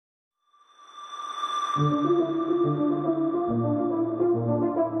This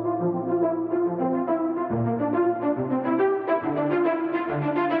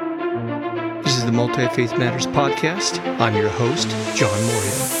is the Multi-Faith Matters podcast. I'm your host, John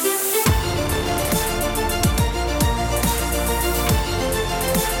Moorhead.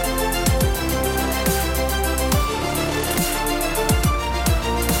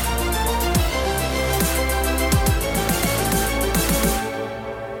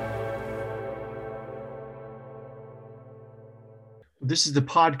 This is the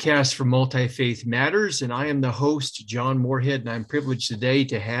podcast for Multi-Faith Matters, and I am the host, John Moorhead, and I'm privileged today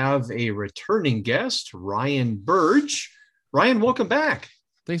to have a returning guest, Ryan Burge. Ryan, welcome back.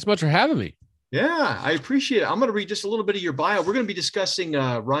 Thanks so much for having me. Yeah, I appreciate it. I'm going to read just a little bit of your bio. We're going to be discussing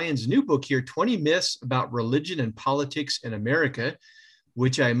Ryan's new book here, 20 Myths About Religion and Politics in America,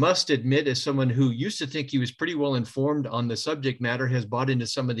 which I must admit, as someone who used to think he was pretty well informed on the subject matter, has bought into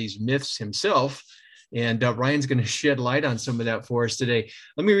some of these myths himself. And Ryan's going to shed light on some of that for us today.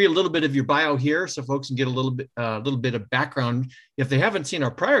 Let me read a little bit of your bio here so folks can get a little bit of background. If they haven't seen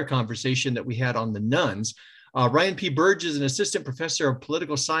our prior conversation that we had on the nuns, Ryan P. Burge is an assistant professor of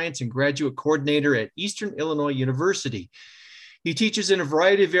political science and graduate coordinator at Eastern Illinois University. He teaches in a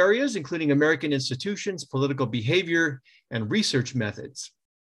variety of areas, including American institutions, political behavior, and research methods.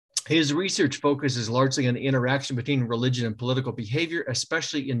 His research focuses largely on the interaction between religion and political behavior,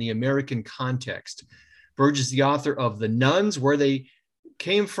 especially in the American context. Burge is the author of The Nuns, Where They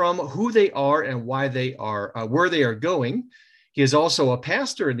Came From, Who They Are, and Why They Are, Where They Are Going. He is also a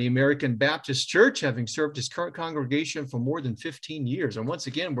pastor in the American Baptist Church, having served his current congregation for more than 15 years. And once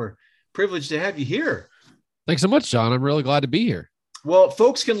again, we're privileged to have you here. Thanks so much, John. I'm really glad to be here. Well,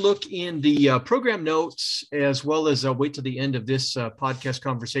 folks can look in the program notes as well as wait till the end of this podcast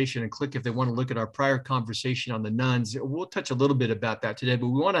conversation and click if they want to look at our prior conversation on the nuns. We'll touch a little bit about that today, but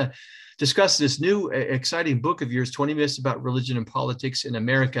we want to discuss this new exciting book of yours, 20 Myths About Religion and Politics in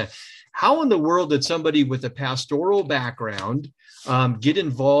America. How in the world did somebody with a pastoral background get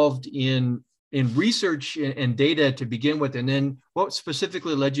involved in research and data to begin with? And then what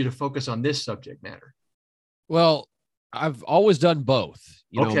specifically led you to focus on this subject matter? Well, I've always done both.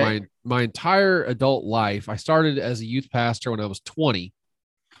 You know, my entire adult life. I started as a youth pastor when I was 20,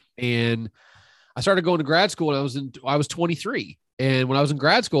 and I started going to grad school when I was 23. And when I was in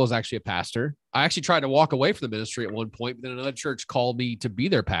grad school, I was actually a pastor. I actually tried to walk away from the ministry at one point, but then another church called me to be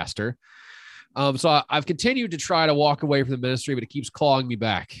their pastor. So I've continued to try to walk away from the ministry, but it keeps clawing me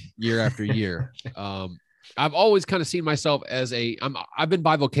back year after year. I've always kind of seen myself as I've been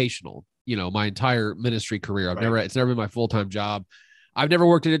bivocational, you know, my entire ministry career. It's never been my full-time job. I've never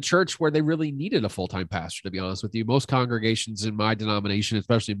worked at a church where they really needed a full-time pastor, to be honest with you. Most congregations in my denomination,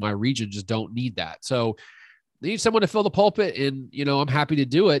 especially in my region, just don't need that. So they need someone to fill the pulpit, and, you know, I'm happy to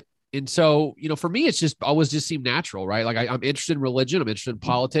do it. And so, you know, for me, it's just always just seemed natural, right? Like I'm interested in religion. I'm interested in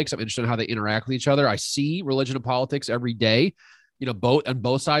politics. I'm interested in how they interact with each other. I see religion and politics every day, you know, on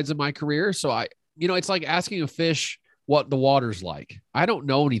both sides of my career. So it's like asking a fish what the water's like. I don't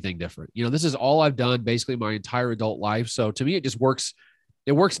know anything different. You know, this is all I've done basically my entire adult life. So to me, it just works.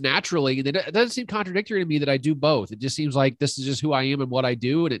 It works naturally. And it doesn't seem contradictory to me that I do both. It just seems like this is just who I am and what I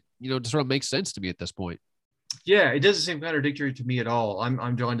do. And it, you know, just sort of makes sense to me at this point. Yeah, it doesn't seem contradictory to me at all.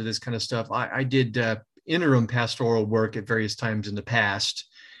 I'm drawn to this kind of stuff. I did interim pastoral work at various times in the past.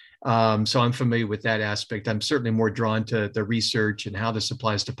 So I'm familiar with that aspect. I'm certainly more drawn to the research and how this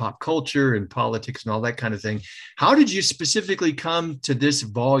applies to pop culture and politics and all that kind of thing. How did you specifically come to this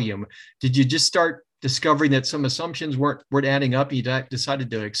volume? Did you just start discovering that some assumptions weren't adding up? You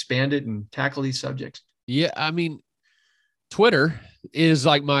decided to expand it and tackle these subjects? Yeah, I mean, Twitter is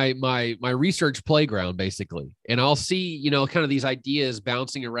like my research playground, basically. And I'll see, you know, kind of these ideas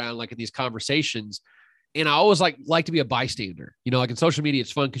bouncing around like in these conversations. And I always like to be a bystander. You know, like in social media,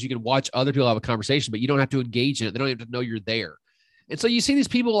 it's fun because you can watch other people have a conversation, but you don't have to engage in it. They don't have to know you're there. And so you see these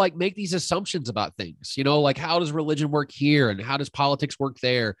people like make these assumptions about things, you know, like how does religion work here and how does politics work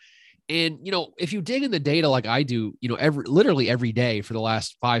there? And, you know, if you dig in the data like I do, you know, literally every day for the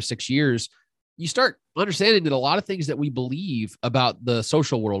last 5-6 years, you start understanding that a lot of things that we believe about the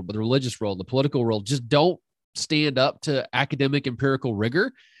social world, but the religious world, the political world, just don't stand up to academic empirical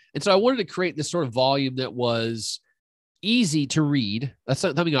rigor. And so I wanted to create this sort of volume that was easy to read. That's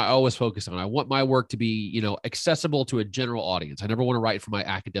something I always focus on. I want my work to be, you know, accessible to a general audience. I never want to write for my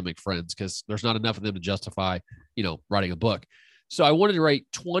academic friends because there's not enough of them to justify, you know, writing a book. So I wanted to write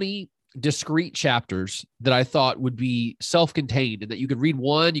 20 discrete chapters that I thought would be self-contained and that you could read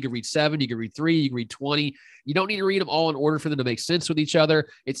one, you could read 7, you could read 3, you could read 20. You don't need to read them all in order for them to make sense with each other.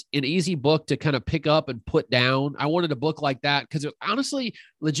 It's an easy book to kind of pick up and put down. I wanted a book like that because honestly,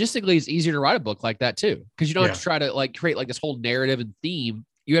 logistically, it's easier to write a book like that too, because you don't have to try to like create like this whole narrative and theme.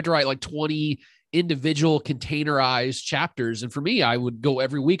 You have to write like 20 individual containerized chapters. And for me, I would go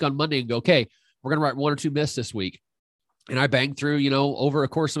every week on Monday and go, okay, we're going to write 1 or 2 myths this week. And I banged through, over a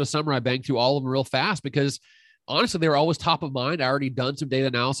course of a summer, I banged through all of them real fast because honestly, they were always top of mind. I already done some data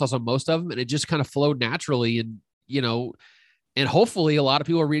analysis on most of them, and it just kind of flowed naturally. And, and hopefully a lot of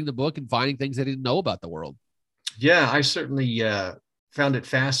people are reading the book and finding things they didn't know about the world. Yeah, I certainly found it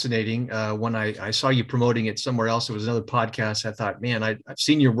fascinating. When I saw you promoting it somewhere else, it was another podcast. I thought, man, I've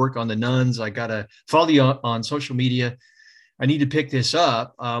seen your work on the nuns. I got to follow you on social media. I need to pick this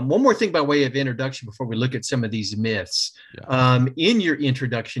up. One more thing by way of introduction before we look at some of these myths. Yeah. In your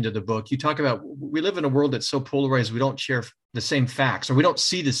introduction to the book, you talk about we live in a world that's so polarized, we don't share the same facts, or we don't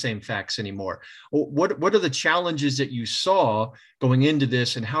see the same facts anymore. What are the challenges that you saw going into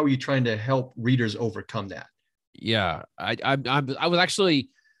this, and how are you trying to help readers overcome that? Yeah, I was actually,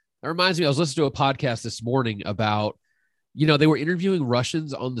 that reminds me, I was listening to a podcast this morning about, they were interviewing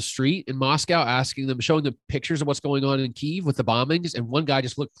Russians on the street in Moscow, asking them, showing them pictures of what's going on in Kyiv with the bombings. And one guy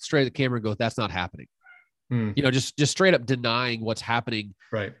just looked straight at the camera and goes, "That's not happening." Just straight up denying what's happening.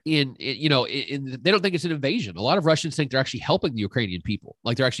 Right. They don't think it's an invasion. A lot of Russians think they're actually helping the Ukrainian people.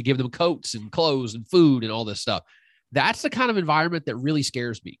 Like they're actually giving them coats and clothes and food and all this stuff. That's the kind of environment that really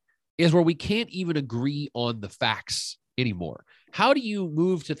scares me, is where we can't even agree on the facts anymore. How do you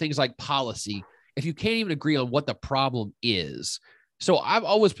move to things like policy if you can't even agree on what the problem is? So I've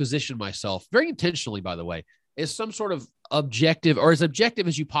always positioned myself very intentionally, by the way, as some sort of objective, or as objective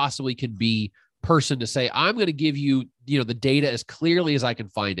as you possibly can be, person to say, I'm going to give you, the data as clearly as I can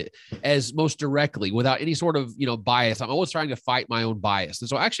find it, as most directly, without any sort of, bias. I'm always trying to fight my own bias. And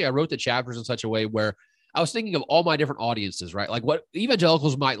so actually I wrote the chapters in such a way where I was thinking of all my different audiences, right? Like what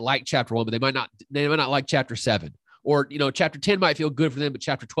evangelicals might like chapter 1, but they might not like chapter 7, or, chapter 10 might feel good for them, but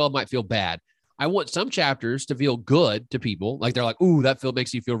chapter 12 might feel bad. I want some chapters to feel good to people. Like they're like, ooh, that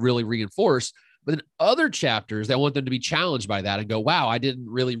makes you feel really reinforced. But then other chapters, I want them to be challenged by that and go, wow, I didn't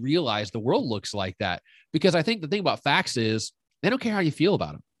really realize the world looks like that. Because I think the thing about facts is they don't care how you feel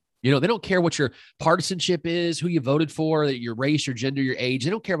about them. They don't care what your partisanship is, who you voted for, your race, your gender, your age.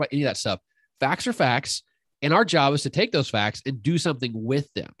 They don't care about any of that stuff. Facts are facts. And our job is to take those facts and do something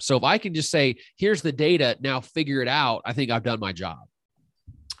with them. So if I can just say, here's the data, now figure it out, I think I've done my job.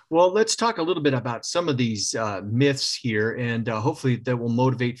 Well, let's talk a little bit about some of these myths here, and hopefully that will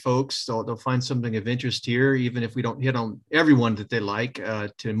motivate folks. So they'll find something of interest here, even if we don't hit on everyone that they like,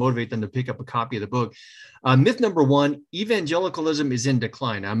 to motivate them to pick up a copy of the book. Myth number 1, evangelicalism is in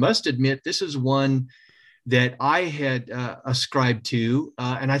decline. I must admit, this is one that I had ascribed to,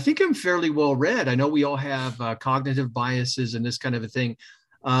 and I think I'm fairly well read. I know we all have cognitive biases and this kind of a thing.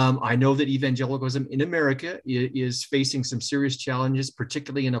 I know that evangelicalism in America is facing some serious challenges,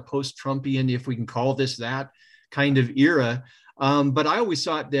 particularly in a post-Trumpian, if we can call this that, kind of era. But I always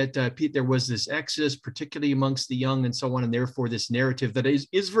thought that, Pete, there was this exodus, particularly amongst the young and so on, and therefore this narrative that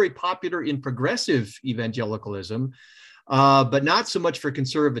is very popular in progressive evangelicalism, but not so much for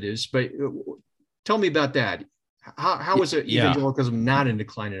conservatives. But tell me about that. How is evangelicalism not in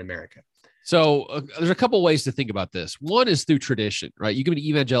decline in America? So there's a couple ways to think about this. One is through tradition, right? You can be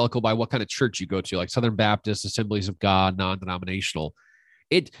evangelical by what kind of church you go to, like Southern Baptist, Assemblies of God, non-denominational.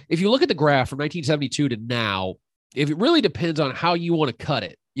 If you look at the graph from 1972 to now, if it really depends on how you want to cut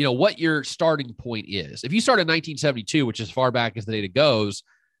it, what your starting point is. If you start in 1972, which is as far back as the data goes,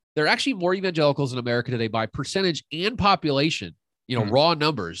 there are actually more evangelicals in America today by percentage and population, raw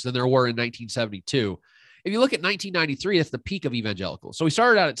numbers, than there were in 1972. If you look at 1993, that's the peak of evangelicals. So we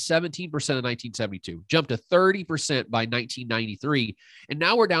started out at 17% in 1972, jumped to 30% by 1993, and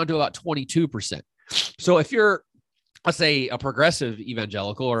now we're down to about 22%. So if you're, let's say, a progressive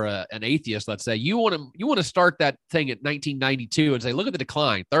evangelical or an atheist, let's say, you want to start that thing at 1992 and say, look at the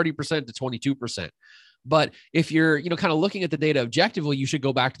decline, 30% to 22%. But if you're, kind of looking at the data objectively, you should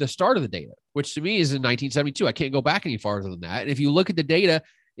go back to the start of the data, which to me is in 1972. I can't go back any farther than that. And if you look at the data,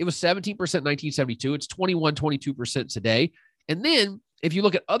 it was 17% in 1972. It's 22% today. And then if you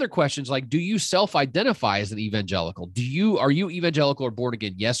look at other questions like, do you self-identify as an evangelical? Are you evangelical or born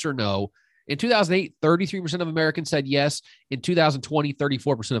again? Yes or no? In 2008, 33% of Americans said yes. In 2020,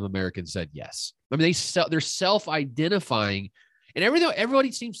 34% of Americans said yes. I mean, they're self-identifying, and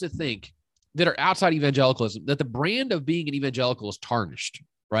everybody seems to think that are outside evangelicalism that the brand of being an evangelical is tarnished.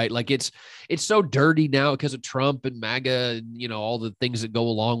 right? Like it's so dirty now because of Trump and MAGA and, all the things that go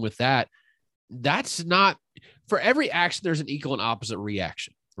along with that. That's not, for every action, there's an equal and opposite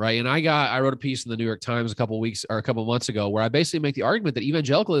reaction. Right. And I wrote a piece in the New York Times a couple of months ago where I basically make the argument that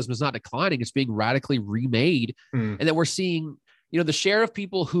evangelicalism is not declining. It's being radically remade. And that we're seeing, the share of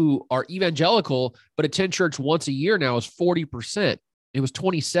people who are evangelical but attend church once a year now is 40%. It was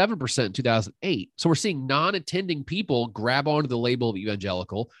 27% in 2008. So we're seeing non-attending people grab onto the label of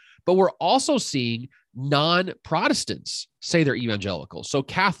evangelical, but we're also seeing non-Protestants say they're evangelical. So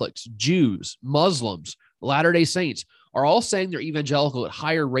Catholics, Jews, Muslims, Latter-day Saints are all saying they're evangelical at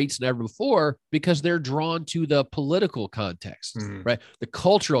higher rates than ever before because they're drawn to the political context, right? The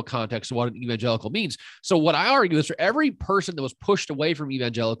cultural context of what an evangelical means. So what I argue is for every person that was pushed away from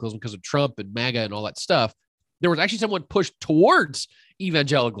evangelicalism because of Trump and MAGA and all that stuff, there was actually someone pushed towards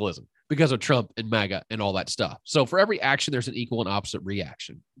evangelicalism because of Trump and MAGA and all that stuff. So for every action, there's an equal and opposite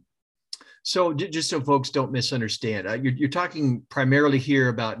reaction. So just so folks don't misunderstand, you're talking primarily here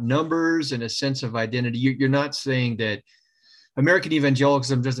about numbers and a sense of identity. You're not saying that American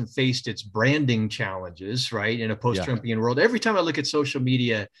evangelicalism doesn't face its branding challenges, right? In a post-Trumpian world. Every time I look at social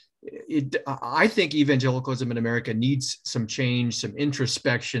media, I think evangelicalism in America needs some change, some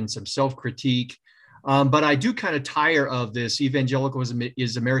introspection, some self-critique. But I do kind of tire of this evangelicalism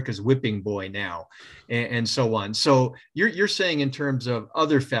is America's whipping boy now, and so on. So you're saying in terms of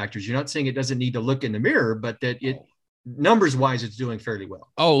other factors, you're not saying it doesn't need to look in the mirror, but that it numbers wise, it's doing fairly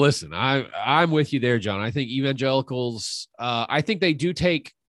well. Oh, listen, I'm with you there, John. I think evangelicals, I think they do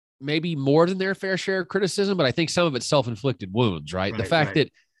take maybe more than their fair share of criticism, but I think some of it's self-inflicted wounds, right? The fact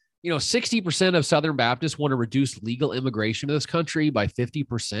that 60% of Southern Baptists want to reduce legal immigration to this country by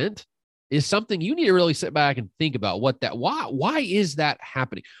 50%. Is something you need to really sit back and think about why is that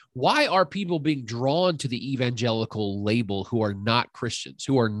happening? Why are people being drawn to the evangelical label who are not Christians,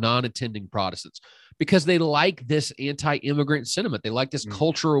 who are non-attending Protestants? Because they like this anti-immigrant sentiment. They like this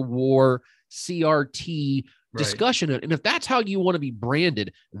cultural war, CRT discussion. And if that's how you want to be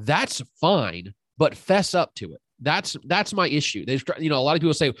branded, that's fine, but fess up to it. That's my issue. A lot of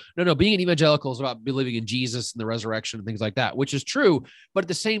people say, no, being an evangelical is about believing in Jesus and the resurrection and things like that, which is true. But at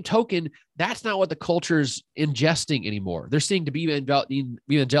the same token, that's not what the culture's ingesting anymore. They're seeing to be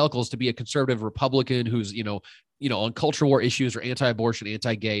evangelicals to be a conservative Republican who's, on culture war issues or anti-abortion,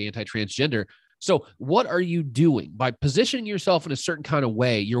 anti-gay, anti-transgender. So what are you doing by positioning yourself in a certain kind of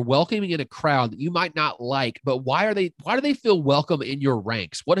way? You're welcoming in a crowd that you might not like, but why do they feel welcome in your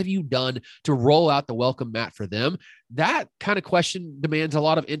ranks? What have you done to roll out the welcome mat for them? That kind of question demands a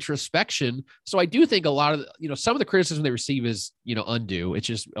lot of introspection. So I do think a lot of, some of the criticism they receive is, undue. It's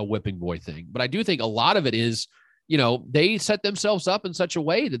just a whipping boy thing. But I do think a lot of it is, they set themselves up in such a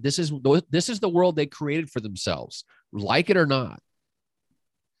way that this is the world they created for themselves, like it or not.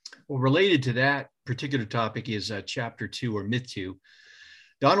 Well, related to that particular topic is chapter 2 or myth 2.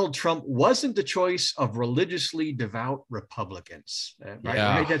 Donald Trump wasn't the choice of religiously devout Republicans.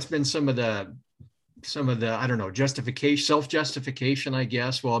 Right? That's been some of the, I don't know, self-justification, I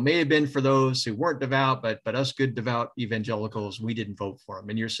guess. Well, it may have been for those who weren't devout, but us good devout evangelicals, we didn't vote for him.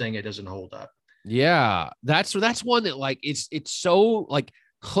 And you're saying it doesn't hold up. Yeah, that's one that it's so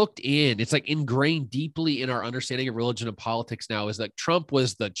hooked in. It's ingrained deeply in our understanding of religion and politics now is that Trump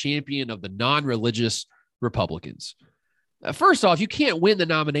was the champion of the non-religious Republicans. First off, you can't win the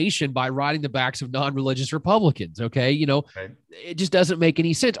nomination by riding the backs of non-religious Republicans. Okay. It just doesn't make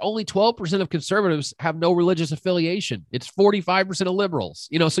any sense. Only 12% of conservatives have no religious affiliation. It's 45% of liberals,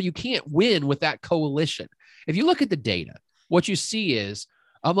 so you can't win with that coalition. If you look at the data, what you see is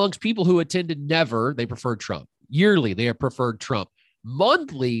amongst people who attended never, they preferred Trump. Yearly, they have preferred Trump.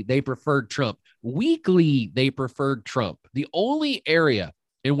 Monthly, they preferred Trump. Weekly, they preferred Trump. The only area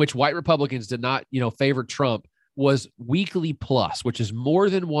in which white Republicans did not, favor Trump was weekly plus, which is more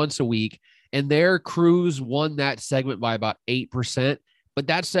than once a week. And their Cruz won that segment by about 8%. But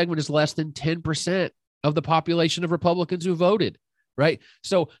that segment is less than 10% of the population of Republicans who voted, right?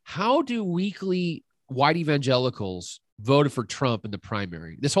 So how do weekly white evangelicals voted for Trump in the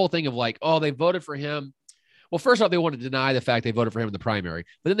primary? This whole thing of they voted for him. Well, first off, they want to deny the fact they voted for him in the primary,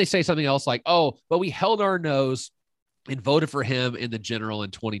 but then they say something else like, but we held our nose and voted for him in the general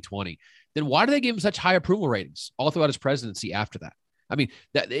in 2020. Then why do they give him such high approval ratings all throughout his presidency after that? I mean,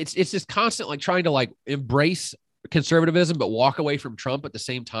 it's this constant trying to embrace conservatism, but walk away from Trump at the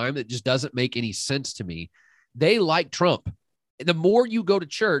same time. That just doesn't make any sense to me. They like Trump. The more you go to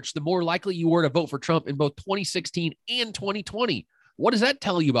church, the more likely you were to vote for Trump in both 2016 and 2020. What does that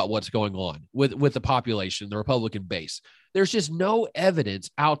tell you about what's going on with the population, the Republican base? There's just no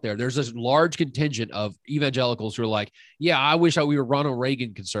evidence out there. There's this large contingent of evangelicals who are like, yeah, I wish we were Ronald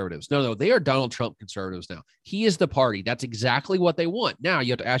Reagan conservatives. No, they are Donald Trump conservatives now. He is the party. That's exactly what they want. Now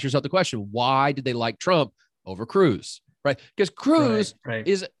you have to ask yourself the question, why did they like Trump over Cruz? Right. Because Cruz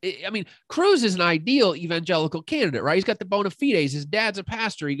Cruz is an ideal evangelical candidate, right? He's got the bona fides. His dad's a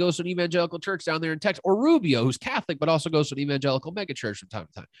pastor. He goes to an evangelical church down there in Texas. Or Rubio, who's Catholic, but also goes to an evangelical megachurch from time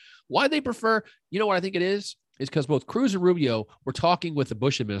to time. Why they prefer, you know what I think it is? It's because both Cruz and Rubio were talking with the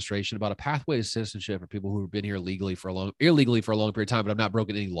Bush administration about a pathway to citizenship for people who have been here illegally for a long period of time, but have not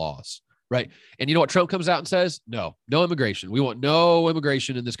broken any laws. Right. And you know what Trump comes out and says? No immigration. We want no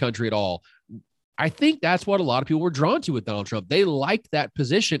immigration in this country at all. I think that's what a lot of people were drawn to with Donald Trump. They liked that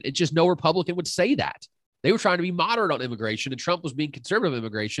position. It's just no Republican would say that. They were trying to be moderate on immigration, and Trump was being conservative on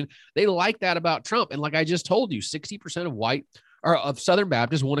immigration. They liked that about Trump. And like I just told you, 60% of Southern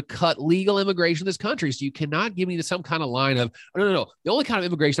Baptists want to cut legal immigration in this country. So you cannot give me some kind of line of, no. The only kind of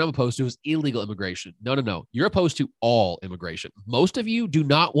immigration I'm opposed to is illegal immigration. No. You're opposed to all immigration. Most of you do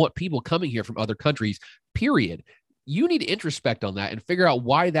not want people coming here from other countries, period. You need to introspect on that and figure out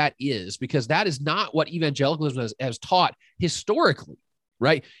why that is, because that is not what evangelicalism has taught historically,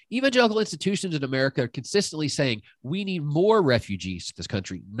 right? Evangelical institutions in America are consistently saying we need more refugees to this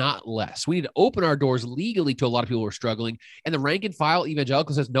country, not less. We need to open our doors legally to a lot of people who are struggling. And the rank and file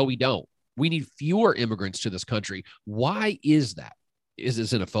evangelical says, no, we don't. We need fewer immigrants to this country. Why is that? Is it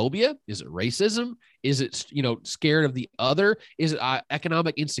xenophobia? Is it racism? Is it, scared of the other? Is it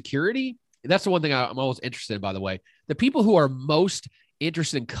economic insecurity? That's the one thing I'm always interested in, by the way. The people who are most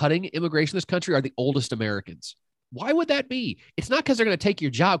interested in cutting immigration in this country are the oldest Americans. Why would that be? It's not because they're going to take your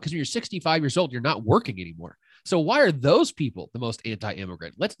job, because when you're 65 years old, you're not working anymore. So why are those people the most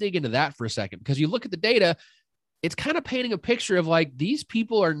anti-immigrant? Let's dig into that for a second, because you look at the data, it's kind of painting a picture of like these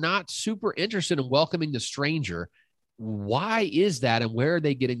people are not super interested in welcoming the stranger. Why is that? And where are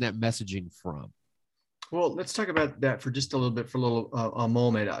they getting that messaging from? Well, let's talk about that for just a little bit, for a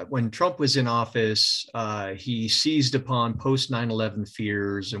moment. When Trump was in office, he seized upon post 9/11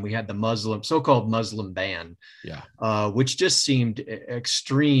 fears, and we had the so-called Muslim ban, which just seemed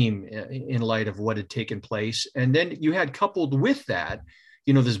extreme in light of what had taken place. And then you had coupled with that,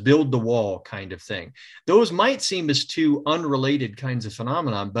 this build the wall kind of thing. Those might seem as two unrelated kinds of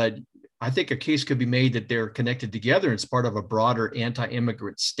phenomenon, but I think a case could be made that they're connected together. It's part of a broader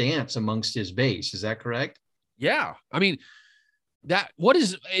anti-immigrant stance amongst his base. Is that correct? Yeah. I mean,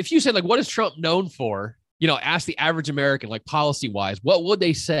 if you said, like, what is Trump known for? Ask the average American, like policy-wise, what would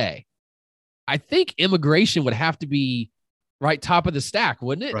they say? I think immigration would have to be right top of the stack,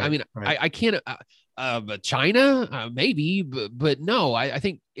 wouldn't it? Right, I mean, right. I can't, China, maybe, but no, I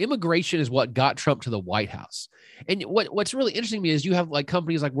think immigration is what got Trump to the White House. And what's really interesting to me is you have like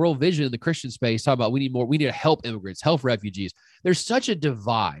companies like World Vision in the Christian space talk about we need to help immigrants, help refugees. There's such a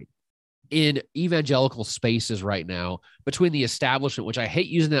divide in evangelical spaces right now between the establishment, which I hate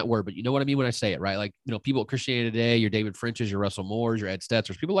using that word, but you know what I mean when I say it, right? Like, people at Christianity Today, your David French's, your Russell Moore's, your Ed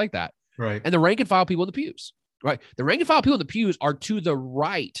Stetzer's, people like that. Right. And the rank and file people in the pews, right? The rank and file people in the pews are to the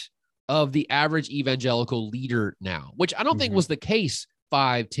right of the average evangelical leader now, which I don't think was the case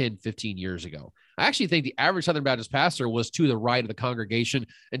 5, 10, 15 years ago. I actually think the average Southern Baptist pastor was to the right of the congregation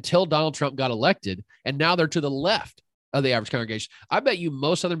until Donald Trump got elected. And now they're to the left of the average congregation. I bet you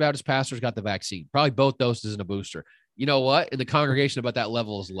most Southern Baptist pastors got the vaccine, probably both doses and a booster. You know what? In the congregation, about that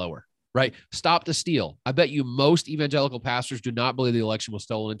level is lower, right? Stop the steal. I bet you most evangelical pastors do not believe the election was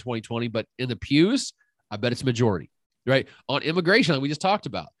stolen in 2020, but in the pews, I bet it's majority, right? On immigration, like we just talked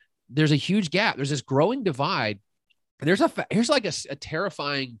about, there's a huge gap. There's this growing divide. And here's like a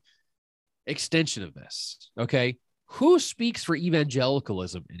terrifying extension of this. Okay. Who speaks for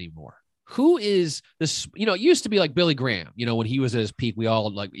evangelicalism anymore? Who is this? It used to be like Billy Graham, when he was at his peak, we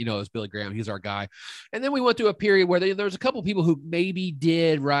all like, it was Billy Graham. He's our guy. And then we went through a period where there was a couple of people who maybe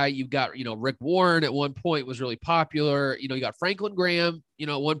did, right? You've got, Rick Warren at one point was really popular. You got Franklin Graham,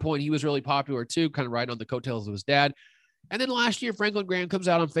 at one point he was really popular too, kind of riding on the coattails of his dad. And then last year, Franklin Graham comes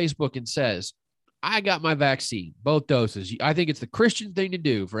out on Facebook and says, I got my vaccine, both doses. I think it's the Christian thing to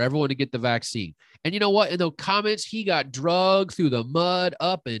do for everyone to get the vaccine. And you know what? In the comments, he got drugged through the mud,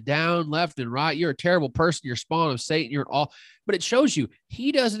 up and down, left and right. You're a terrible person. You're spawn of Satan. You're all. But it shows you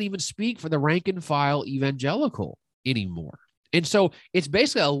he doesn't even speak for the rank and file evangelical anymore. And so it's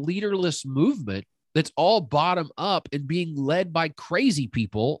basically a leaderless movement that's all bottom up and being led by crazy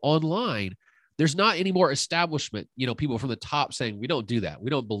people online. There's not any more establishment, people from the top saying, we don't do that.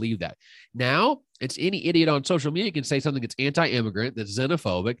 We don't believe that. Now It's any idiot on social media can say something that's anti-immigrant, that's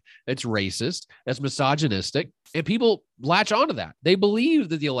xenophobic, that's racist, that's misogynistic, and people latch onto that. They believe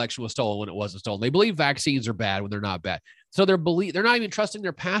that the election was stolen when it wasn't stolen. They believe vaccines are bad when they're not bad. So they're not even trusting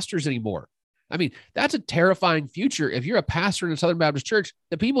their pastors anymore. I mean, that's a terrifying future. If you're a pastor in a Southern Baptist church,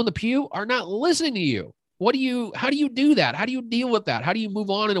 the people in the pew are not listening to you. How do you do that? How do you deal with that? How do you move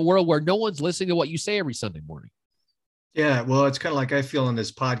on in a world where no one's listening to what you say every Sunday morning? Yeah, well, it's kind of like I feel on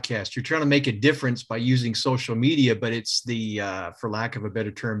this podcast. You're trying to make a difference by using social media, but it's for lack of a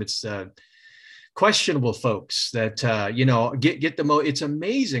better term, it's questionable folks that get the most. It's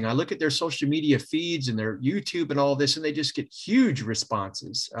amazing. I look at their social media feeds and their YouTube and all this, and they just get huge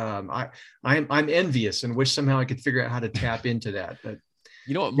responses. I'm envious and wish somehow I could figure out how to tap into that. But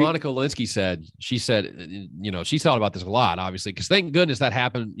you know what Monica Lewinsky said? She said, she's thought about this a lot, obviously, because thank goodness that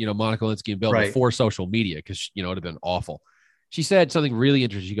happened, Monica Lewinsky and Bill before social media, because, it would have been awful. She said something really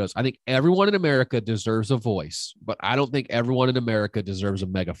interesting. She goes, I think everyone in America deserves a voice, but I don't think everyone in America deserves a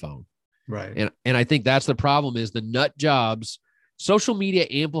megaphone. Right. And I think that's the problem is the nut jobs. Social media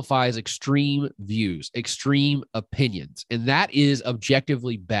amplifies extreme views, extreme opinions, and that is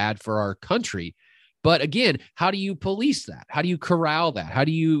objectively bad for our country. But again, how do you police that? How do you corral that? How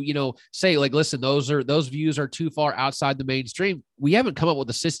do you, say like, listen, those views are too far outside the mainstream? We haven't come up with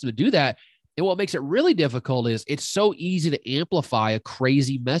a system to do that. And what makes it really difficult is it's so easy to amplify a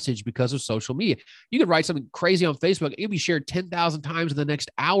crazy message because of social media. You could write something crazy on Facebook. It could be shared 10,000 times in the next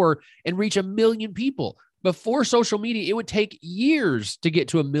hour and reach 1 million people. Before social media, it would take years to get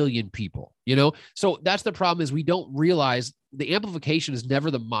to 1 million people, So that's the problem is we don't realize the amplification is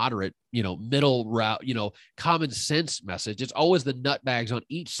never the moderate, middle route, common sense message. It's always the nutbags on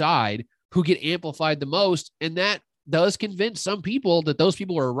each side who get amplified the most. And that does convince some people that those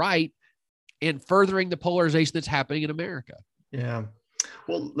people are right and furthering the polarization that's happening in America. Yeah.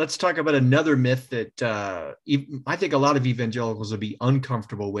 Well, let's talk about another myth that I think a lot of evangelicals will be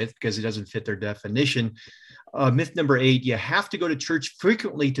uncomfortable with because it doesn't fit their definition. Myth number 8, you have to go to church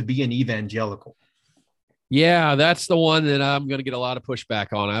frequently to be an evangelical. Yeah, that's the one that I'm going to get a lot of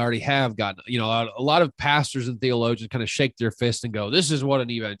pushback on. I already have gotten, a lot of pastors and theologians kind of shake their fist and go, this is what an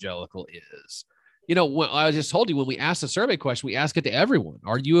evangelical is. When I just told you, when we ask the survey question, we ask it to everyone.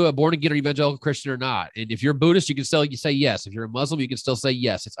 Are you a born again or evangelical Christian or not? And if you're Buddhist, you can still say yes. If you're a Muslim, you can still say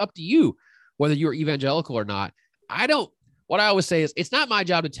yes. It's up to you whether you're evangelical or not. What I always say is it's not my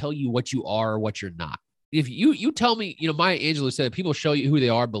job to tell you what you are or what you're not. If you tell me, Maya Angelou said, if people show you who they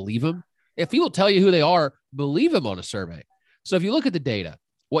are, believe them. If people tell you who they are, believe them on a survey. So if you look at the data,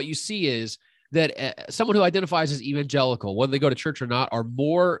 what you see is that someone who identifies as evangelical, whether they go to church or not, are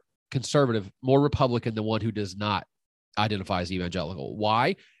more conservative, more Republican than one who does not identify as evangelical.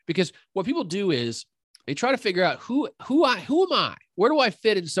 Why? Because what people do is they try to figure out who am I? Where do I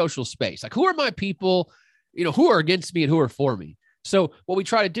fit in social space? Like, who are my people, who are against me and who are for me? So what we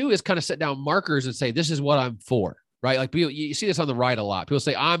try to do is kind of set down markers and say, this is what I'm for, right? Like you see this on the right a lot. People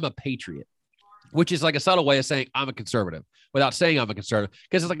say, I'm a patriot, which is like a subtle way of saying I'm a conservative without saying I'm a conservative,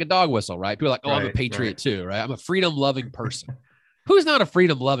 because it's like a dog whistle, right? People are like, I'm a patriot too, right? I'm a freedom-loving person. Who's not a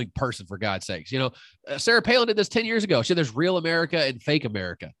freedom-loving person, for God's sakes? Sarah Palin did this 10 years ago. She said there's real America and fake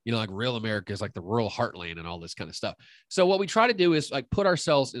America. Like real America is like the rural heartland and all this kind of stuff. So what we try to do is like put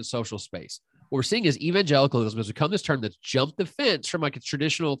ourselves in social space. What we're seeing is evangelicalism has become this term that's jumped the fence from like a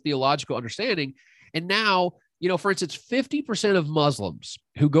traditional theological understanding. And now, for instance, 50% of Muslims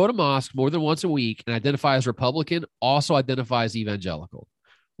who go to mosque more than once a week and identify as Republican also identify as evangelical.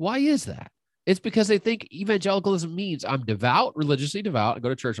 Why is that? It's because they think evangelicalism means I'm devout, religiously devout, I go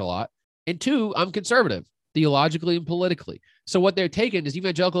to church a lot, and 2, I'm conservative, theologically and politically. So what they're taking is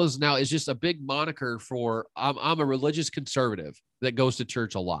evangelicalism now is just a big moniker for I'm a religious conservative that goes to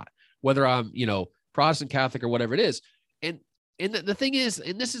church a lot, whether I'm, Protestant, Catholic, or whatever it is. And the thing is,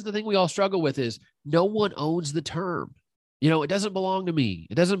 and this is the thing we all struggle with, is no one owns the term. It doesn't belong to me.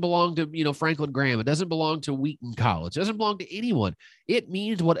 It doesn't belong to, Franklin Graham. It doesn't belong to Wheaton College. It doesn't belong to anyone. It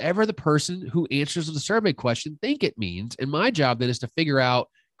means whatever the person who answers the survey question think it means. And my job then is to figure out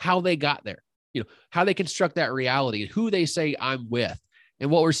how they got there, how they construct that reality and who they say I'm with.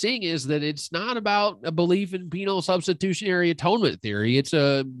 And what we're seeing is that it's not about a belief in penal substitutionary atonement theory. It's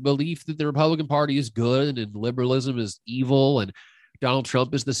a belief that the Republican Party is good and liberalism is evil and Donald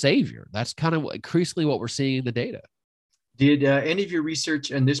Trump is the savior. That's kind of increasingly what we're seeing in the data. Did any of your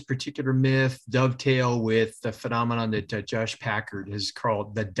research on this particular myth dovetail with the phenomenon that Josh Packard has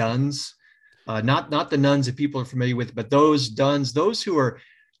called the duns? Not the nuns that people are familiar with, but those duns, those who are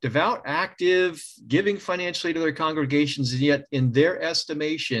devout, active, giving financially to their congregations, and yet in their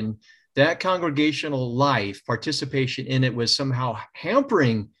estimation, that congregational life, participation in it was somehow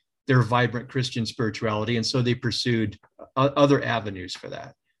hampering their vibrant Christian spirituality. And so they pursued other avenues for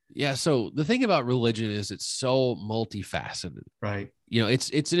that. Yeah. So the thing about religion is it's so multifaceted, right?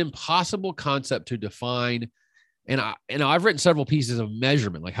 It's an impossible concept to define. And I've written several pieces of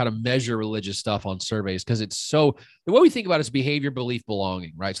measurement, like how to measure religious stuff on surveys, because it's so, the way we think about it is behavior, belief,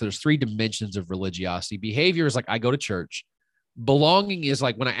 belonging, right? So there's 3 dimensions of religiosity. Behavior is like, I go to church. Belonging is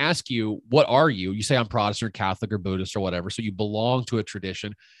like, when I ask you, what are you? You say I'm Protestant or Catholic or Buddhist or whatever. So you belong to a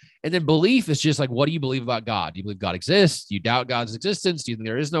tradition. And then belief is just like, what do you believe about God? Do you believe God exists? Do you doubt God's existence? Do you think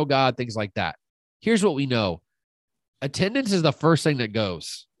there is no God? Things like that. Here's what we know. Attendance is the first thing that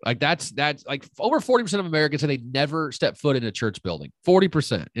goes. Like that's like over 40% of Americans say they never step foot in a church building.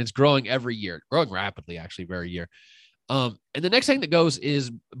 40%. And it's growing every year, growing rapidly, actually, every year. And the next thing that goes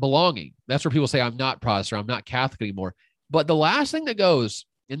is belonging. That's where people say, I'm not Protestant, I'm not Catholic anymore. But the last thing that goes,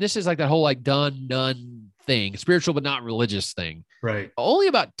 and this is like that whole like done, none thing, spiritual but not religious thing. Right. Only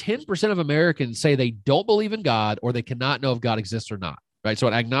about 10% of Americans say they don't believe in God or they cannot know if God exists or not. Right. So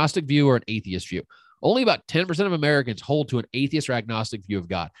an agnostic view or an atheist view. Only about 10% of Americans hold to an atheist or agnostic view of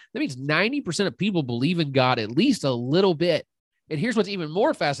God. That means 90% of people believe in God at least a little bit. And here's what's even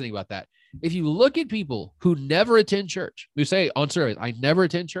more fascinating about that. If you look at people who never attend church, who say on surveys, I never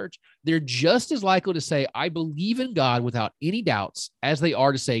attend church, they're just as likely to say, I believe in God without any doubts as they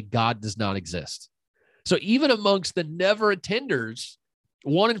are to say God does not exist. So even amongst the never attenders,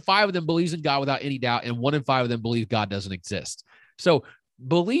 1 in 5 of them believes in God without any doubt, and 1 in 5 of them believe God doesn't exist. So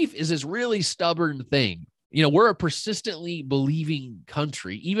belief is this really stubborn thing. We're a persistently believing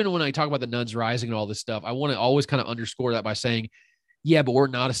country. Even when I talk about the nuns rising and all this stuff, I want to always kind of underscore that by saying, yeah, but we're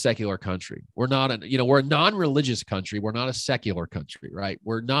not a secular country. We're not we're a non-religious country. We're not a secular country, right?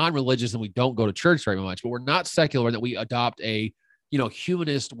 We're non-religious and we don't go to church very much, but we're not secular in that we adopt a,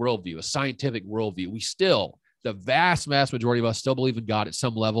 humanist worldview, a scientific worldview. We still, the vast majority of us still believe in God at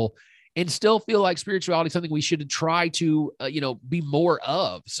some level and still feel like spirituality is something we should try to, be more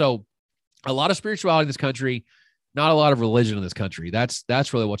of. So a lot of spirituality in this country, not a lot of religion in this country.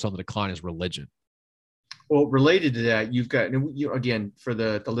 That's really what's on the decline is religion. Well, related to that, you've got, again, for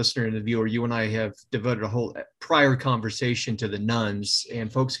the listener and the viewer, you and I have devoted a whole prior conversation to the nuns,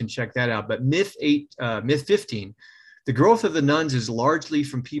 and folks can check that out. But myth 15, the growth of the nuns is largely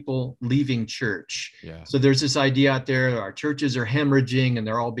from people leaving church. Yeah. So there's this idea out there, our churches are hemorrhaging and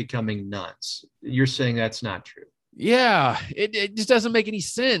they're all becoming nuns. You're saying that's not true. Yeah, it just doesn't make any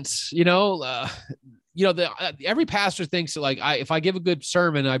sense. Every pastor thinks that, like, if I give a good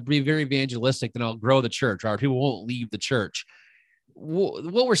sermon, I'd be very evangelistic, then I'll grow the church, or people won't leave the church.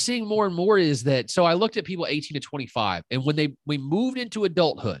 What we're seeing more and more is that, so I looked at people 18 to 25, and when we moved into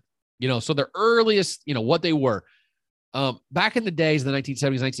adulthood, so their earliest, what they were, back in the days, the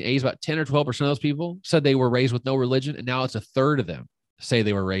 1970s, 1980s, about 10 or 12% of those people said they were raised with no religion. And now it's a third of them say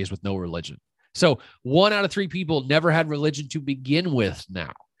they were raised with no religion. So 1 out of 3 people never had religion to begin with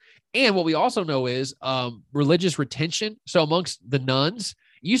now. And what we also know is religious retention. So amongst the nuns,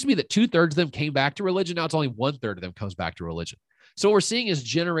 it used to be that 2/3 of them came back to religion. Now it's only 1/3 of them comes back to religion. So what we're seeing is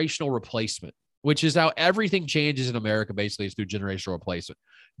generational replacement, which is how everything changes in America, basically, is through generational replacement.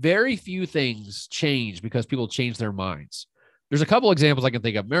 Very few things change because people change their minds. There's a couple examples I can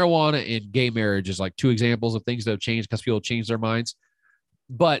think of. Marijuana and gay marriage is like 2 examples of things that have changed because people change their minds.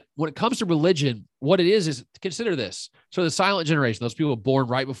 But when it comes to religion, what it is consider this. So the silent generation, those people born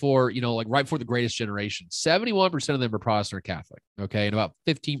right before, right before the greatest generation, 71% of them are Protestant or Catholic. Okay. And about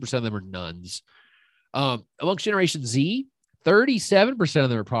 15% of them are nuns. Amongst Generation Z, 37% of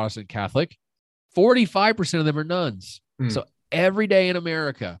them are Protestant Catholic. 45% of them are nuns. So every day in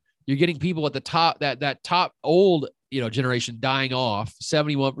America, you're getting people at the top, that top old, generation dying off,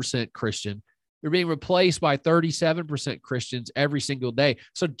 71% Christian. They're being replaced by 37% Christians every single day.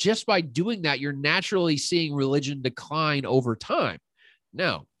 So just by doing that, you're naturally seeing religion decline over time.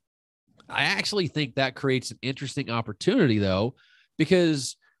 Now, I actually think that creates an interesting opportunity, though,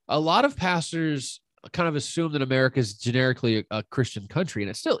 because a lot of pastors kind of assume that America is generically a Christian country, and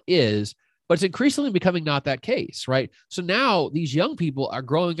it still is, but it's increasingly becoming not that case, right? So now these young people are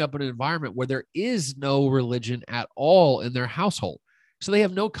growing up in an environment where there is no religion at all in their household. So they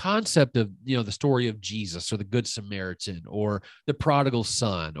have no concept of, the story of Jesus or the Good Samaritan or the prodigal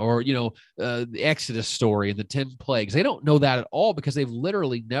son or, the Exodus story and the 10 plagues. They don't know that at all because they've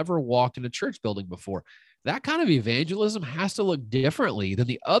literally never walked in a church building before. That kind of evangelism has to look differently than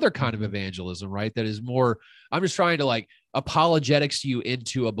the other kind of evangelism, right? That is more, I'm just trying to apologetics you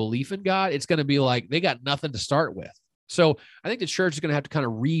into a belief in God. It's going to be like, they got nothing to start with. So I think the church is going to have to kind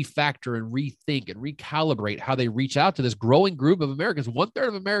of refactor and rethink and recalibrate how they reach out to this growing group of Americans. 1/3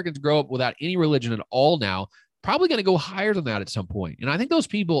 of Americans grow up without any religion at all now. probably going to go higher than that at some point. And I think those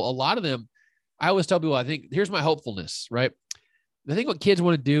people, a lot of them, I always tell people, I think here's my hopefulness, right? I think what kids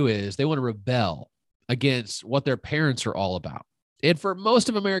want to do is they want to rebel against what their parents are all about. And for most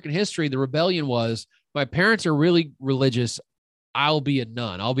of American history, the rebellion was, my parents are really religious. I'll be a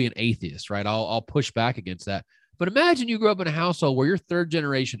nun. I'll be an atheist, right? I'll push back against that. But imagine you grew up in a household where you're third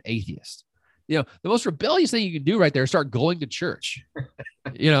generation atheist. You know, the most rebellious thing you can do right there is start going to church,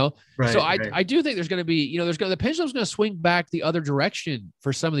 you know? Right, so right. I do think there's going to be, you know, the pendulum's going to swing back the other direction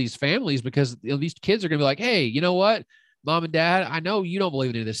for some of these families, because you know, these kids are going to be like, hey, you know what? Mom and dad, I know you don't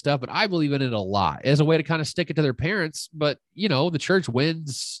believe in any of this stuff, but I believe in it a lot, as a way to kind of stick it to their parents. But, you know, the church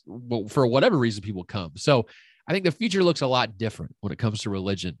wins for whatever reason people come. So I think the future looks a lot different when it comes to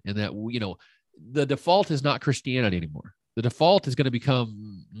religion, and that, you know, the default is not Christianity anymore. The default is going to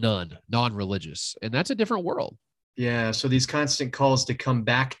become non-religious, and that's a different world. Yeah. So these constant calls to come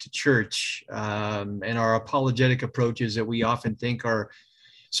back to church, and our apologetic approaches that we often think are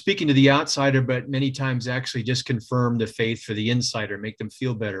speaking to the outsider, but many times actually just confirm the faith for the insider, make them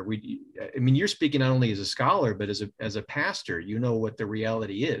feel better. I mean, you're speaking not only as a scholar, but as a pastor. You know what the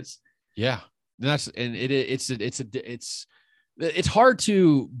reality is. Yeah, it's hard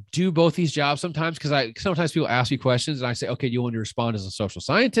to do both these jobs sometimes, because sometimes people ask me questions and I say, okay, do you want to respond as a social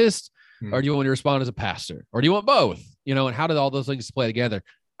scientist, or do you want to respond as a pastor, or do you want both? You know, and how did all those things play together?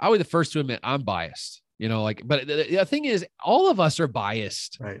 I would be the first to admit I'm biased. You know, like, but the thing is, all of us are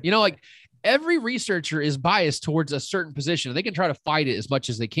biased, right? You know, like every researcher is biased towards a certain position. They can try to fight it as much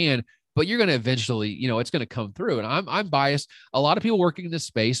as they can, but you're going to eventually, you know, it's going to come through. And I'm biased. A lot of people working in this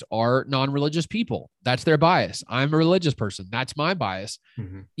space are non-religious people. That's their bias. I'm a religious person. That's my bias.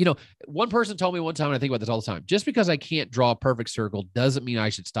 Mm-hmm. You know, one person told me one time, and I think about this all the time, just because I can't draw a perfect circle doesn't mean I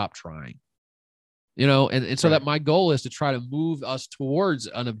should stop trying. You know, and so that my goal is to try to move us towards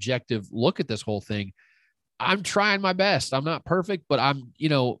an objective look at this whole thing. I'm trying my best. I'm not perfect, but you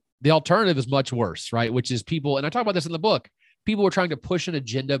know, the alternative is much worse, right? Which is people, and I talk about this in the book, people are trying to push an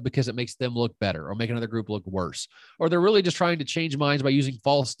agenda because it makes them look better or make another group look worse, or they're really just trying to change minds by using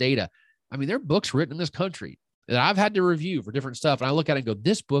false data. I mean, there are books written in this country that I've had to review for different stuff. And I look at it and go,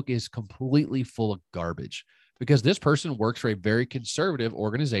 this book is completely full of garbage, because this person works for a very conservative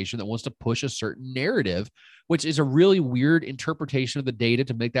organization that wants to push a certain narrative, which is a really weird interpretation of the data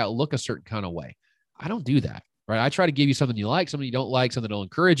to make that look a certain kind of way. I don't do that, right? I try to give you something you like, something you don't like, something that'll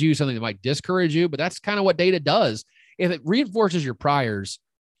encourage you, something that might discourage you, but that's kind of what data does. If it reinforces your priors,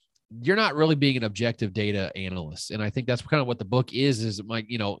 you're not really being an objective data analyst. And I think that's kind of what the book is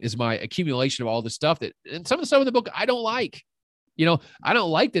my accumulation of all this stuff and some of the stuff in the book I don't like. You know, I don't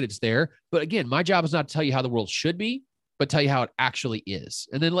like that it's there, but again, my job is not to tell you how the world should be, but tell you how it actually is,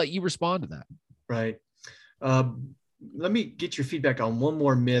 and then let you respond to that. Right. Let me get your feedback on one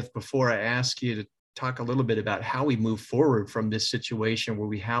more myth before I ask you to talk a little bit about how we move forward from this situation where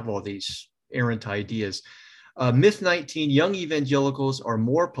we have all these errant ideas. Myth 19, young evangelicals are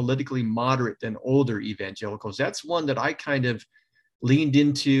more politically moderate than older evangelicals. That's one that I kind of leaned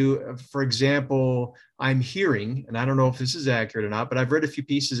into. For example, I'm hearing, and I don't know if this is accurate or not, but I've read a few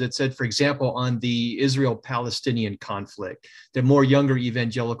pieces that said, for example, on the Israel-Palestinian conflict, that more younger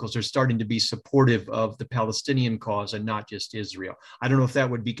evangelicals are starting to be supportive of the Palestinian cause and not just Israel. I don't know if that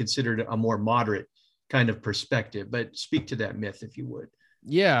would be considered a more moderate kind of perspective, but speak to that myth if you would.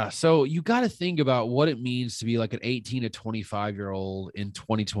 Yeah. So you got to think about what it means to be like an 18 to 25-year-old in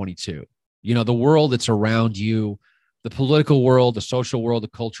 2022. You know, the world that's around you, the political world, the social world, the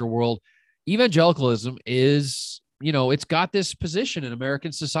culture world. Evangelicalism is, you know, it's got this position in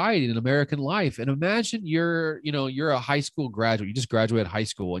American society, in American life. And imagine you're a high school graduate, you just graduated high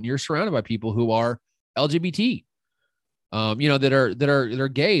school, and you're surrounded by people who are LGBT, that are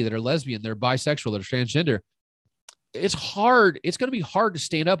gay, that are lesbian, that are bisexual, that are transgender. It's hard. It's going to be hard to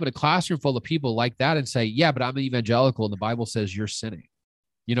stand up in a classroom full of people like that and say, yeah, but I'm an evangelical and the Bible says you're sinning.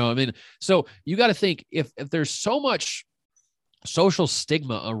 You know what I mean? So you got to think, if there's so much social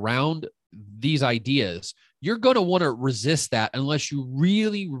stigma around these ideas, you're going to want to resist that unless you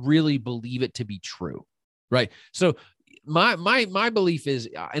really, really believe it to be true. Right. So my belief is,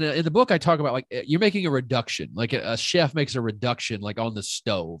 in the book, I talk about, like, you're making a reduction, like a chef makes a reduction, like on the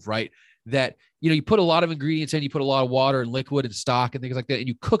stove, right? That, you put a lot of ingredients in, you put a lot of water and liquid and stock and things like that, and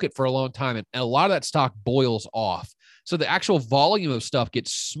you cook it for a long time. And a lot of that stock boils off. So the actual volume of stuff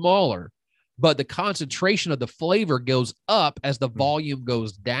gets smaller, but the concentration of the flavor goes up as the volume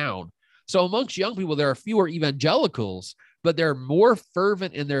goes down. So amongst young people, there are fewer evangelicals, but they're more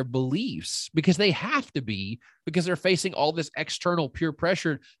fervent in their beliefs because they have to be, because they're facing all this external peer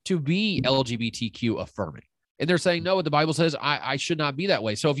pressure to be LGBTQ affirming. And they're saying, no, what the Bible says, I should not be that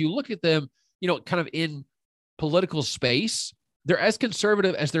way. So if you look at them, kind of in political space, they're as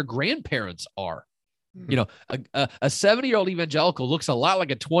conservative as their grandparents are. You know, a 70-year-old evangelical looks a lot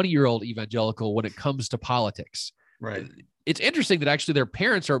like a 20-year-old evangelical when it comes to politics. Right. It's interesting that actually their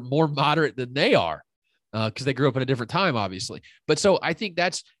parents are more moderate than they are because they grew up in a different time, obviously. But so I think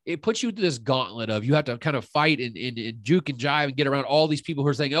it puts you to this gauntlet of you have to kind of fight and juke and jive and get around all these people who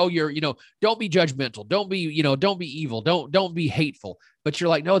are saying, oh, don't be judgmental. Don't be evil. Don't be hateful. But you're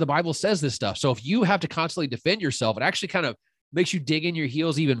like, no, the Bible says this stuff. So if you have to constantly defend yourself, it actually kind of makes you dig in your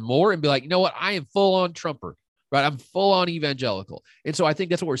heels even more and be like, you know what? I am full on Trumper, right? I'm full on evangelical. And so I think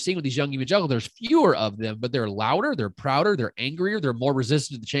that's what we're seeing with these young evangelicals. There's fewer of them, but they're louder, they're prouder, they're angrier, they're more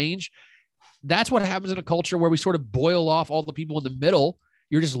resistant to change. That's what happens in a culture where we sort of boil off all the people in the middle.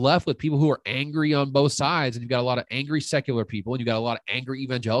 You're just left with people who are angry on both sides. And you've got a lot of angry secular people and you've got a lot of angry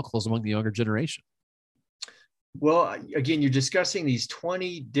evangelicals among the younger generation. Well, again, you're discussing these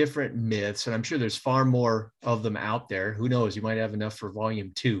 20 different myths, and I'm sure there's far more of them out there. Who knows? You might have enough for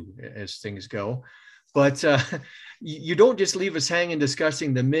volume 2 as things go. But you don't just leave us hanging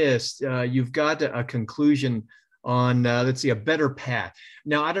discussing the myths. You've got a conclusion on, let's see, a better path.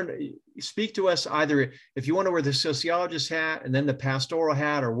 Now, speak to us either if you want to wear the sociologist hat and then the pastoral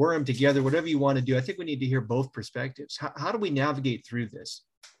hat, or wear them together, whatever you want to do. I think we need to hear both perspectives. How do we navigate through this?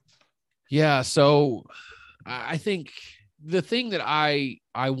 Yeah, so I think the thing that I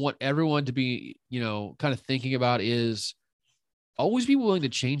want everyone to be, kind of thinking about is always be willing to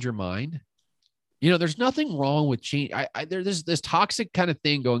change your mind. There's nothing wrong with change. There's this toxic kind of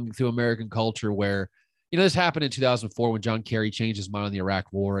thing going through American culture where, this happened in 2004 when John Kerry changed his mind on the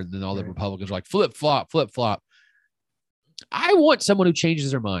Iraq war. And then all the Republicans were like, flip, flop. I want someone who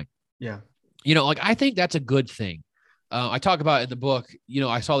changes their mind. Yeah. I think that's a good thing. I talk about in the book,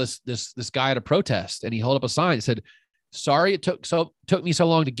 I saw this guy at a protest and he held up a sign that said, sorry, it took me so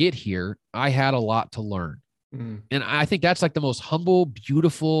long to get here. I had a lot to learn. And I think that's like the most humble,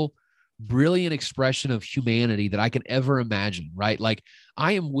 beautiful, brilliant expression of humanity that I can ever imagine, right? Like,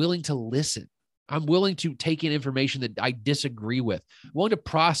 I am willing to listen. I'm willing to take in information that I disagree with. I'm willing to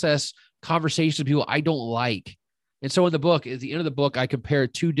process conversations with people I don't like. And so in the book, at the end of the book, I compare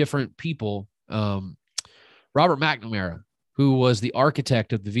 2 different people. Robert McNamara, who was the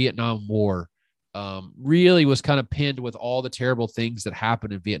architect of the Vietnam War, really was kind of pinned with all the terrible things that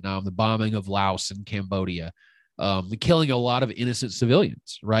happened in Vietnam, the bombing of Laos and Cambodia, the killing of a lot of innocent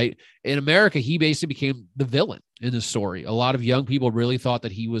civilians, right? In America, he basically became the villain in the story. A lot of young people really thought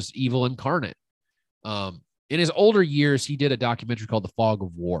that he was evil incarnate. In his older years, he did a documentary called The Fog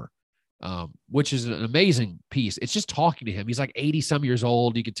of War, which is an amazing piece. It's just talking to him. He's like 80 some years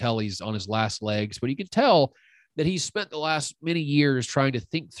old. You could tell he's on his last legs, but you can tell that he spent the last many years trying to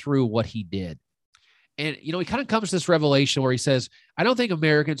think through what he did. And, he kind of comes to this revelation where he says, I don't think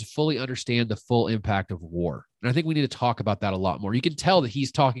Americans fully understand the full impact of war. And I think we need to talk about that a lot more. You can tell that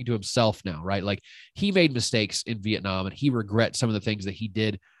he's talking to himself now, right? Like, he made mistakes in Vietnam and he regrets some of the things that he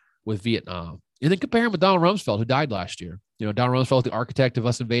did with Vietnam. And then compare him with Donald Rumsfeld, who died last year. Donald Rumsfeld, the architect of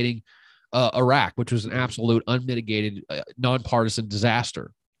us invading Iraq, which was an absolute unmitigated, nonpartisan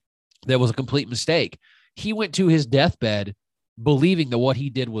disaster. That was a complete mistake. He went to his deathbed believing that what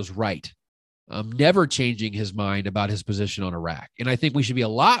he did was right, never changing his mind about his position on Iraq. And I think we should be a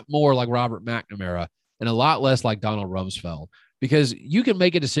lot more like Robert McNamara and a lot less like Donald Rumsfeld, because you can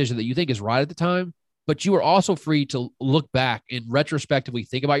make a decision that you think is right at the time, but you are also free to look back and retrospectively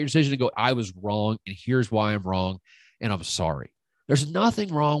think about your decision and go, I was wrong, and here's why I'm wrong, and I'm sorry. There's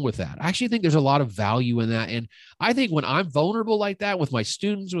nothing wrong with that. I actually think there's a lot of value in that. And I think when I'm vulnerable like that with my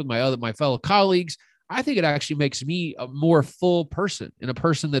students, with my fellow colleagues, I think it actually makes me a more full person, and a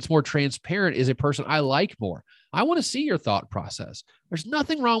person that's more transparent is a person I like more. I want to see your thought process. There's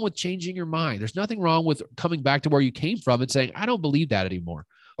nothing wrong with changing your mind. There's nothing wrong with coming back to where you came from and saying, I don't believe that anymore.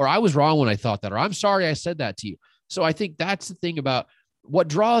 Or I was wrong when I thought that, or I'm sorry I said that to you. So I think that's the thing about what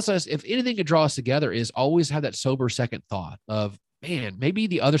draws us. If anything could draw us together, is always have that sober second thought of, man, maybe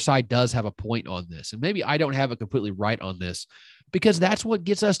the other side does have a point on this. And maybe I don't have it completely right on this, because that's what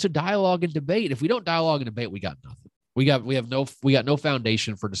gets us to dialogue and debate. If we don't dialogue and debate, we got nothing. We got no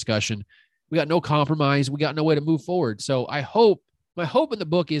foundation for discussion. We got no compromise. We got no way to move forward. So my hope in the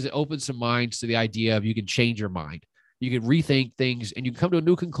book is it opens some minds to the idea of you can change your mind. You can rethink things and you can come to a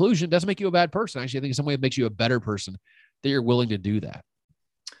new conclusion. It doesn't make you a bad person. Actually, I think in some way it makes you a better person that you're willing to do that.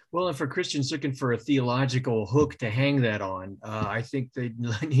 Well, and for Christians looking for a theological hook to hang that on, I think they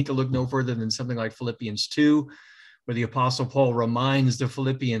need to look no further than something like Philippians 2, where the Apostle Paul reminds the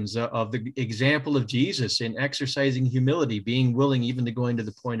Philippians of the example of Jesus in exercising humility, being willing even to going to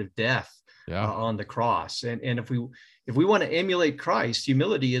the point of death on the cross. And if we want to emulate Christ,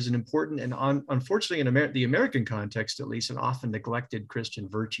 humility is an important and unfortunately in the American context, at least, an often neglected Christian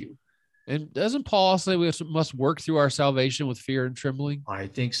virtue. And doesn't Paul say we must work through our salvation with fear and trembling? I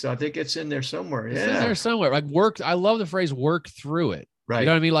think so. I think it's in there somewhere. It's in there somewhere. Like I love the phrase "work through it." Right. You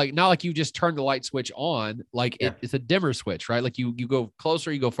know what I mean? Like not like you just turn the light switch on. Like it's a dimmer switch, right? Like you go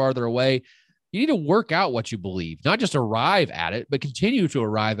closer, you go farther away. You need to work out what you believe, not just arrive at it, but continue to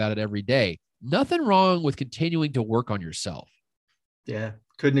arrive at it every day. Nothing wrong with continuing to work on yourself. Yeah.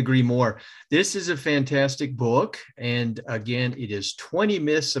 Couldn't agree more. This is a fantastic book. And again, it is 20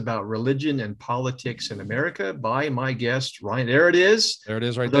 Myths About Religion and Politics in America by my guest, Ryan. There it is. There it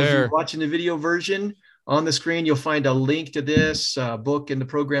is right there. For those there. who are watching the video version on the screen, you'll find a link to this book in the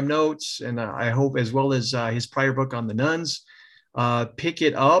program notes. And I hope, as well as his prior book on the nuns, pick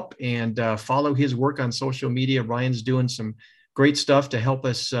it up and follow his work on social media. Ryan's doing some great stuff to help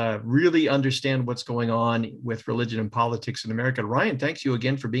us really understand what's going on with religion and politics in America. Ryan, thanks you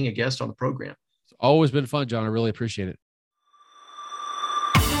again for being a guest on the program. It's always been fun, John. I really appreciate it.